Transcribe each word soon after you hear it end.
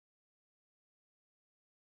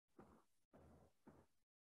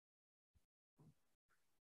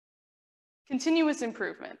Continuous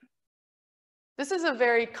improvement. This is a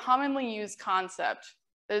very commonly used concept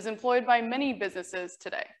that is employed by many businesses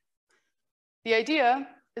today. The idea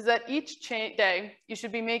is that each day you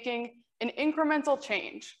should be making an incremental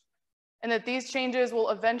change, and that these changes will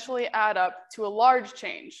eventually add up to a large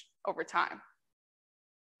change over time.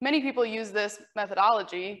 Many people use this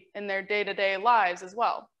methodology in their day-to-day lives as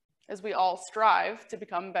well, as we all strive to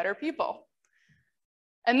become better people.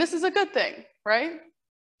 And this is a good thing, right?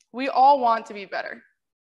 We all want to be better.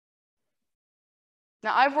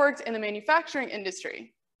 Now, I've worked in the manufacturing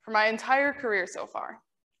industry for my entire career so far.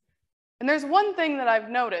 And there's one thing that I've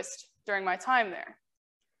noticed during my time there.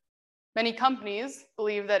 Many companies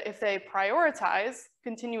believe that if they prioritize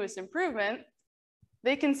continuous improvement,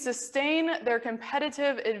 they can sustain their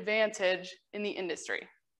competitive advantage in the industry.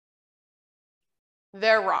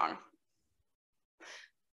 They're wrong.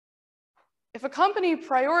 If a company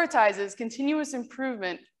prioritizes continuous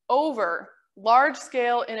improvement over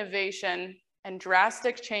large-scale innovation and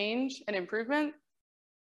drastic change and improvement,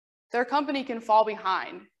 their company can fall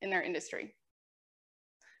behind in their industry.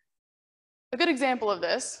 A good example of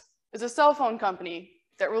this is a cell phone company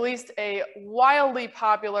that released a wildly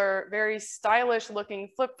popular, very stylish-looking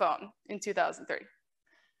flip phone in 2003.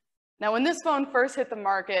 Now, when this phone first hit the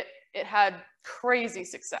market, it had crazy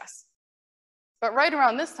success. But right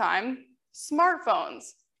around this time, smartphones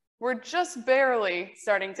were just barely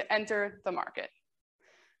starting to enter the market.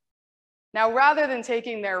 Now, rather than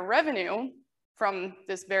taking their revenue from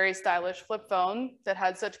this very stylish flip phone that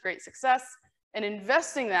had such great success and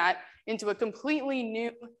investing that into a completely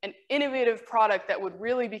new and innovative product that would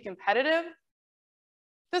really be competitive,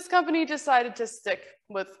 this company decided to stick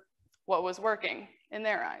with what was working in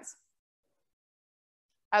their eyes.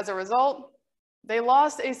 As a result, they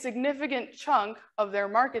lost a significant chunk of their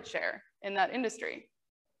market share in that industry.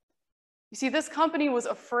 You see, this company was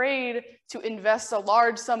afraid to invest a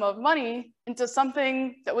large sum of money into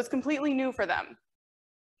something that was completely new for them,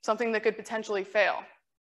 something that could potentially fail.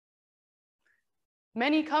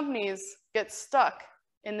 Many companies get stuck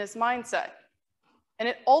in this mindset, and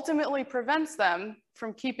it ultimately prevents them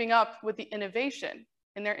from keeping up with the innovation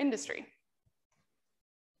in their industry.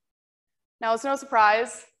 Now, it's no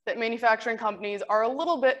surprise that manufacturing companies are a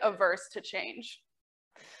little bit averse to change.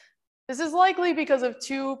 This is likely because of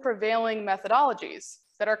two prevailing methodologies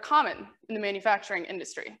that are common in the manufacturing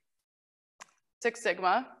industry: Six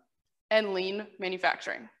Sigma and lean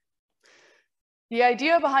manufacturing. The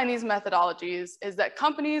idea behind these methodologies is that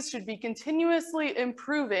companies should be continuously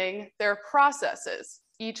improving their processes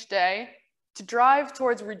each day to drive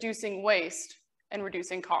towards reducing waste and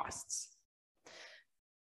reducing costs.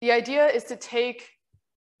 The idea is to take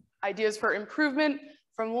ideas for improvement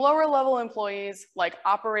from lower-level employees like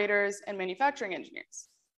operators and manufacturing engineers.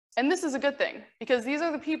 And this is a good thing, because these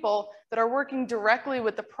are the people that are working directly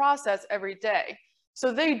with the process every day.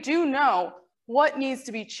 So they do know what needs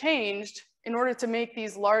to be changed in order to make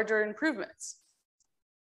these larger improvements.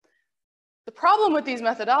 The problem with these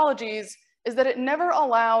methodologies is that it never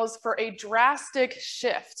allows for a drastic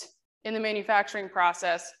shift in the manufacturing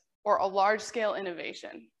process or a large-scale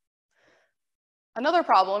innovation. Another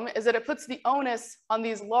problem is that it puts the onus on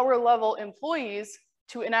these lower-level employees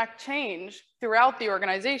to enact change throughout the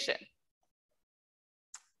organization. A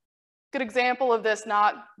good example of this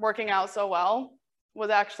not working out so well was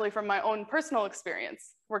actually from my own personal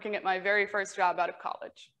experience, working at my very first job out of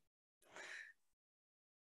college.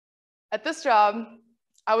 At this job,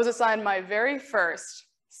 I was assigned my very first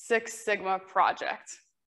Six Sigma project.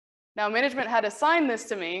 Now, management had assigned this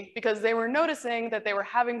to me because they were noticing that they were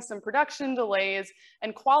having some production delays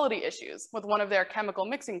and quality issues with one of their chemical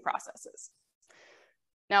mixing processes.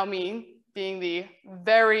 Now, me, being the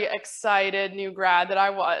very excited new grad that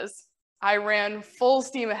I ran full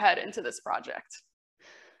steam ahead into this project.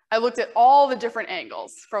 I looked at all the different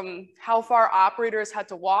angles, from how far operators had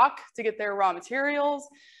to walk to get their raw materials,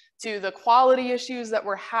 to the quality issues that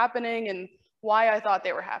were happening and why I thought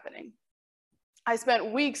they were happening. I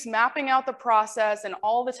spent weeks mapping out the process and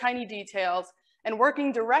all the tiny details and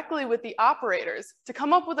working directly with the operators to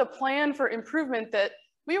come up with a plan for improvement that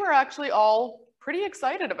we were actually all pretty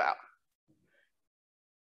excited about.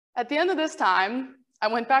 At the end of this time, I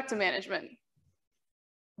went back to management,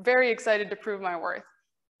 very excited to prove my worth,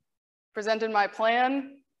 presented my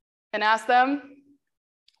plan, and asked them,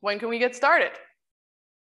 when can we get started?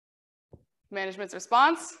 Management's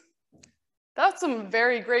response, that's some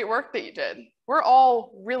very great work that you did. We're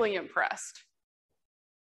all really impressed.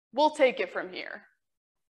 We'll take it from here.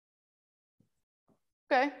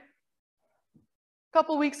 Okay. A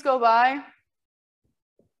couple weeks go by.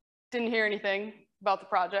 Didn't hear anything about the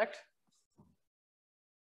project.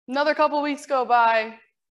 Another couple weeks go by,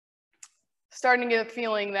 starting to get a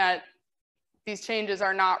feeling that these changes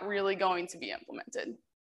are not really going to be implemented.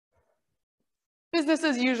 Business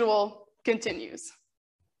as usual continues.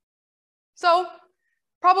 So,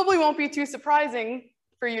 probably won't be too surprising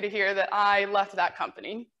for you to hear that I left that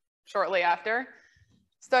company shortly after,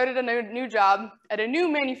 started a new job at a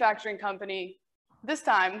new manufacturing company, this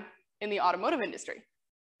time in the automotive industry.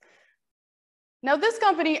 Now, this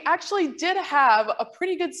company actually did have a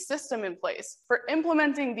pretty good system in place for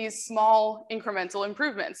implementing these small incremental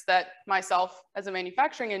improvements that myself as a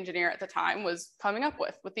manufacturing engineer at the time was coming up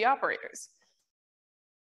with the operators.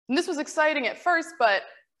 And this was exciting at first, but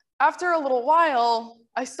after a little while,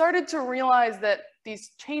 I started to realize that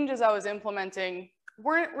these changes I was implementing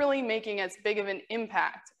weren't really making as big of an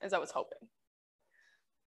impact as I was hoping.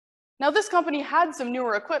 Now, this company had some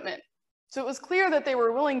newer equipment, so it was clear that they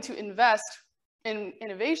were willing to invest in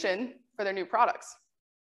innovation for their new products.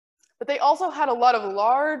 But they also had a lot of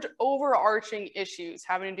large overarching issues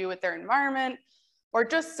having to do with their environment or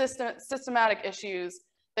just systematic issues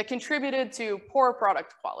that contributed to poor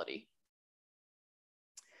product quality.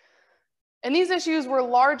 And these issues were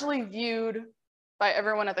largely viewed by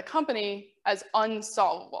everyone at the company as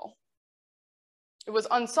unsolvable. It was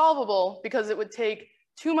unsolvable because it would take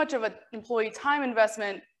too much of an employee time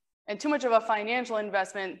investment and too much of a financial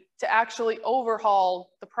investment to actually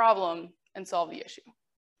overhaul the problem and solve the issue.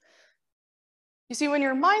 You see, when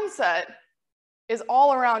your mindset is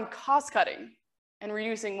all around cost cutting and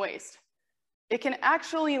reducing waste, it can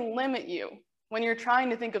actually limit you when you're trying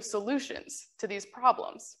to think of solutions to these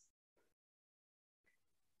problems.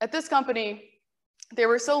 At this company, they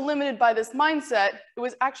were so limited by this mindset, it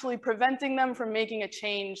was actually preventing them from making a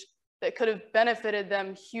change that could have benefited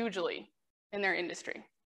them hugely in their industry.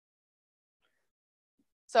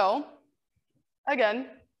 So, again,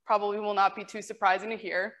 probably will not be too surprising to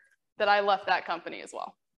hear that I left that company as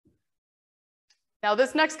well. Now,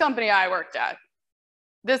 this next company I worked at,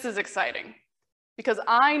 this is exciting because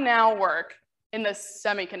I now work in the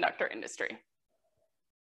semiconductor industry.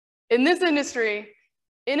 In this industry,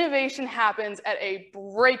 innovation happens at a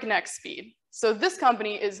breakneck speed. So this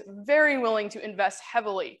company is very willing to invest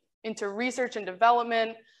heavily into research and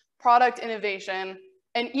development, product innovation,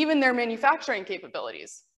 and even their manufacturing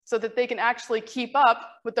capabilities so that they can actually keep up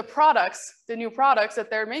with the new products that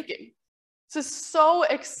they're making. This is so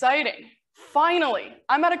exciting. Finally,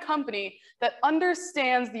 I'm at a company that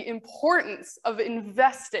understands the importance of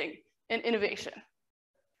investing in innovation.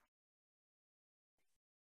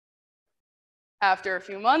 After a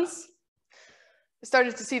few months, I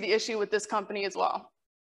started to see the issue with this company as well.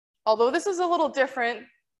 Although this is a little different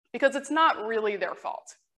because it's not really their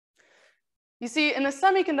fault. You see, in the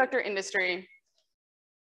semiconductor industry,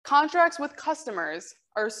 contracts with customers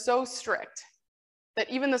are so strict that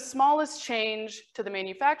even the smallest change to the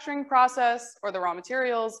manufacturing process or the raw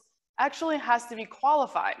materials actually has to be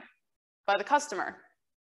qualified by the customer.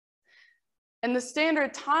 And the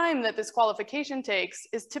standard time that this qualification takes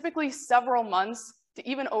is typically several months to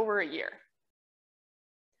even over a year.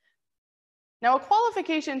 Now, a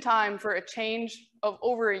qualification time for a change of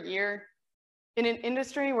over a year in an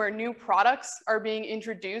industry where new products are being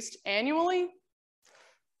introduced annually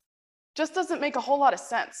just doesn't make a whole lot of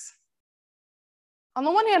sense. On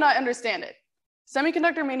the one hand, I understand it.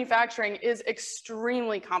 Semiconductor manufacturing is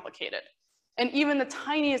extremely complicated, and even the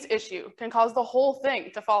tiniest issue can cause the whole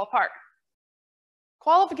thing to fall apart.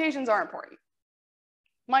 Qualifications are important.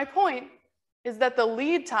 My point is that the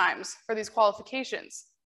lead times for these qualifications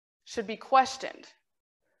should be questioned.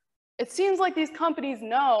 It seems like these companies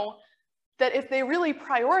know that if they really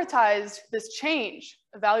prioritized this change,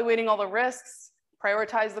 evaluating all the risks,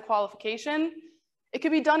 prioritize the qualification, it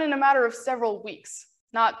could be done in a matter of several weeks,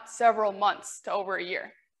 not several months to over a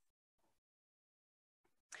year.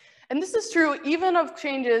 And this is true even of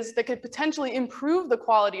changes that could potentially improve the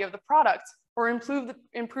quality of the product or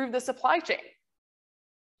improve the supply chain.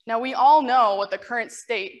 Now, we all know what the current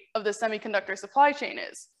state of the semiconductor supply chain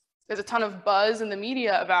is. There's a ton of buzz in the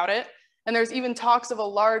media about it, and there's even talks of a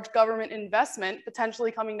large government investment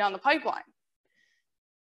potentially coming down the pipeline.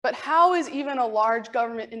 But how is even a large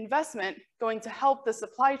government investment going to help the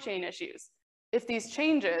supply chain issues if these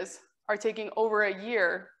changes are taking over a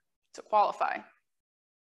year to qualify?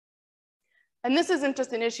 And this isn't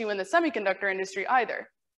just an issue in the semiconductor industry either.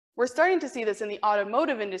 We're starting to see this in the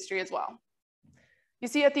automotive industry as well. You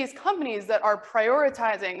see, at these companies that are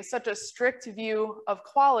prioritizing such a strict view of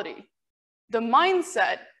quality, the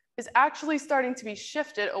mindset is actually starting to be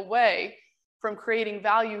shifted away from creating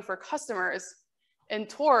value for customers and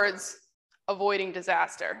towards avoiding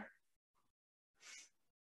disaster.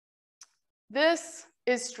 This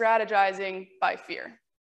is strategizing by fear.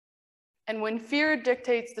 And when fear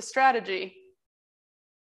dictates the strategy,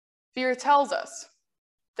 fear tells us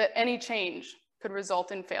that any change could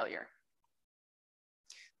result in failure.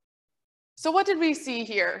 So what did we see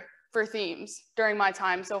here for themes during my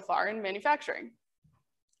time so far in manufacturing?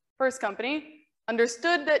 First company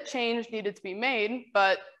understood that change needed to be made,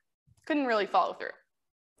 but couldn't really follow through.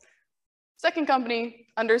 Second company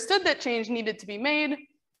understood that change needed to be made,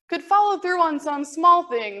 could follow through on some small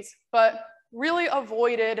things, but really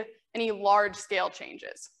avoided any large-scale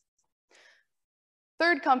changes.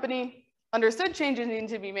 Third company understood changes needed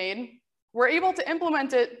to be made, were able to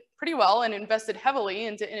implement it pretty well and invested heavily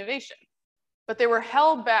into innovation, but they were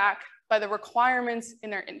held back by the requirements in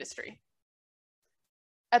their industry.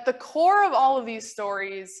 At the core of all of these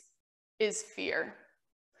stories is fear.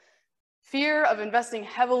 Fear of investing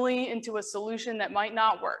heavily into a solution that might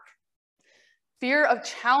not work. Fear of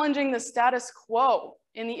challenging the status quo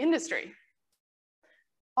in the industry.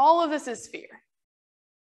 All of this is fear.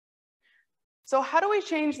 So how do we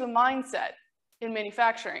change the mindset in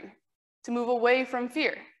manufacturing to move away from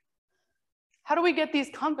fear? How do we get these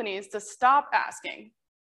companies to stop asking,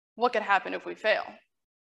 what could happen if we fail?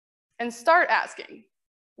 And start asking,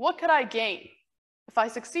 what could I gain if I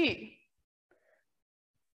succeed?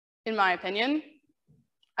 In my opinion,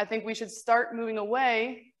 I think we should start moving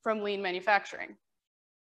away from lean manufacturing.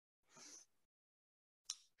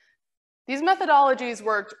 These methodologies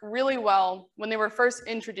worked really well when they were first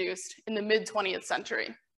introduced in the mid-20th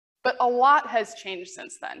century, but a lot has changed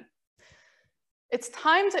since then. It's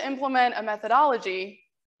time to implement a methodology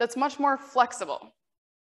that's much more flexible.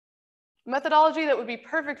 A methodology that would be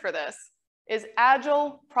perfect for this is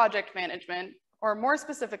agile project management, or more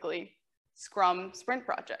specifically, Scrum sprint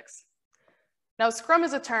projects. Now, Scrum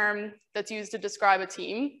is a term that's used to describe a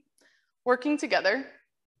team working together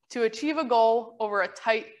to achieve a goal over a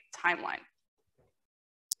tight timeline.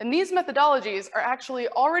 And these methodologies are actually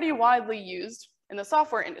already widely used in the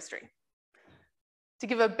software industry. To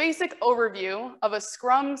give a basic overview of a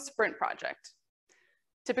Scrum sprint project,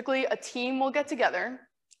 typically a team will get together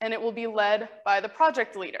and it will be led by the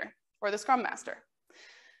project leader or the Scrum Master.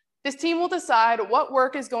 This team will decide what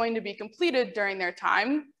work is going to be completed during their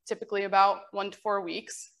time, typically about 1 to 4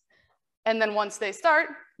 weeks. And then once they start,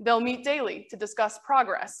 they'll meet daily to discuss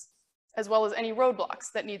progress, as well as any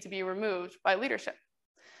roadblocks that need to be removed by leadership.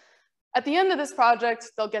 At the end of this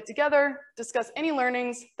project, they'll get together, discuss any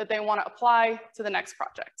learnings that they want to apply to the next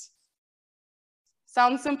project.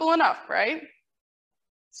 Sounds simple enough, right?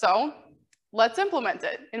 So let's implement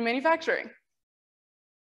it in manufacturing.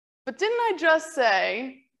 But didn't I just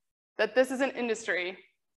say that this is an industry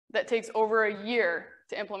that takes over a year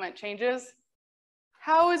to implement changes?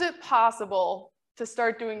 How is it possible to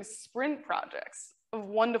start doing sprint projects of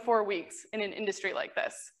 1 to 4 weeks in an industry like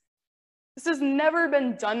this? This has never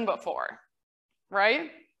been done before,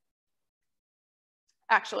 right?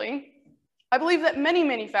 Actually, I believe that many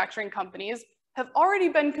manufacturing companies have already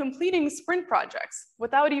been completing sprint projects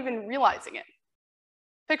without even realizing it.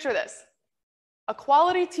 Picture this. A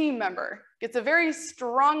quality team member gets a very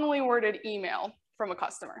strongly worded email from a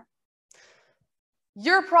customer.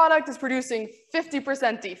 Your product is producing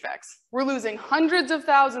 50% defects. We're losing hundreds of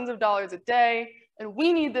thousands of dollars a day, and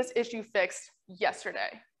we need this issue fixed yesterday.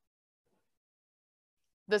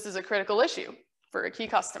 This is a critical issue for a key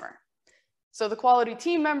customer. So the quality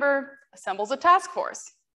team member assembles a task force,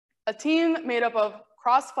 a team made up of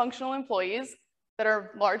cross-functional employees that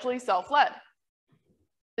are largely self-led.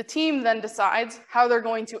 The team then decides how they're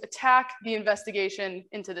going to attack the investigation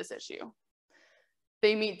into this issue.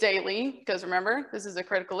 They meet daily, because remember, this is a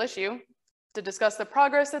critical issue, to discuss the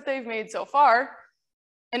progress that they've made so far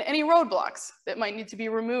and any roadblocks that might need to be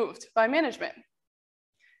removed by management.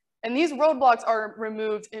 And these roadblocks are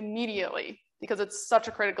removed immediately because it's such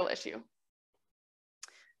a critical issue.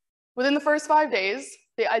 Within the first 5 days,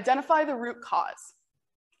 they identify the root cause.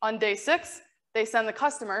 On day 6, they send the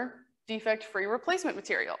customer defect-free replacement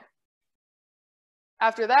material.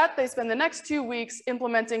 After that, they spend the next 2 weeks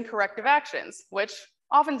implementing corrective actions, which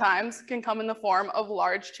oftentimes can come in the form of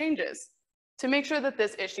large changes to make sure that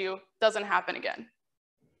this issue doesn't happen again.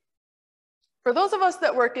 For those of us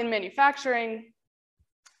that work in manufacturing,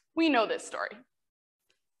 we know this story.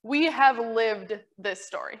 We have lived this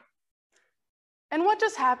story. And what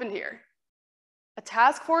just happened here? A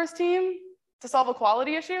task force team to solve a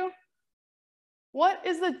quality issue? What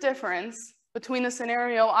is the difference between the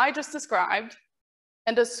scenario I just described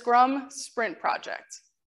and a Scrum sprint project?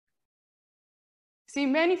 See,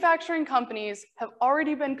 manufacturing companies have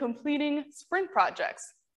already been completing sprint projects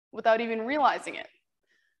without even realizing it.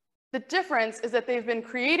 The difference is that they've been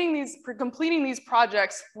completing these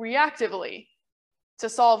projects reactively to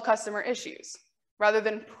solve customer issues, rather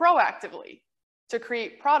than proactively to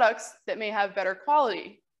create products that may have better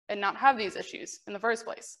quality and not have these issues in the first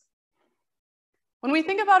place. When we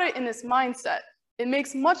think about it in this mindset, it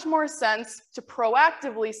makes much more sense to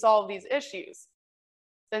proactively solve these issues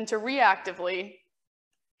than to reactively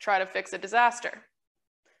try to fix a disaster.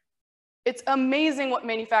 It's amazing what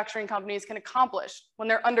manufacturing companies can accomplish when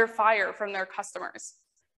they're under fire from their customers.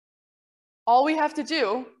 All we have to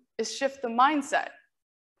do is shift the mindset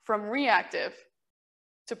from reactive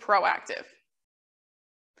to proactive.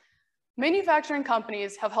 Manufacturing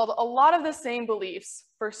companies have held a lot of the same beliefs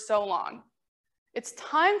for so long. It's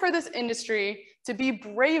time for this industry to be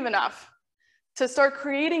brave enough to start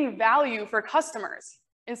creating value for customers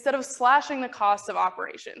instead of slashing the cost of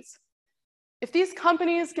operations. If these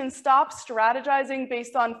companies can stop strategizing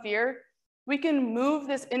based on fear, we can move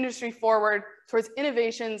this industry forward towards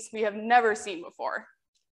innovations we have never seen before.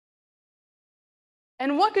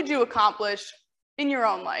 And what could you accomplish in your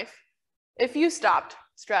own life if you stopped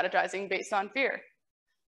strategizing based on fear?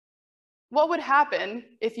 What would happen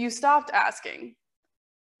if you stopped asking,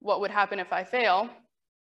 what would happen if I fail?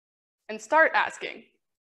 And start asking,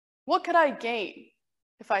 what could I gain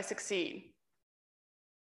if I succeed?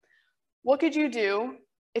 What could you do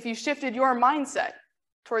if you shifted your mindset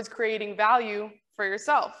towards creating value for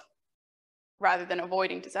yourself rather than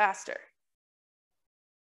avoiding disaster?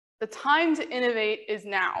 The time to innovate is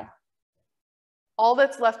now. All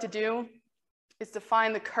that's left to do is to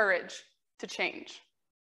find the courage to change.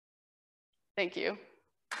 Thank you.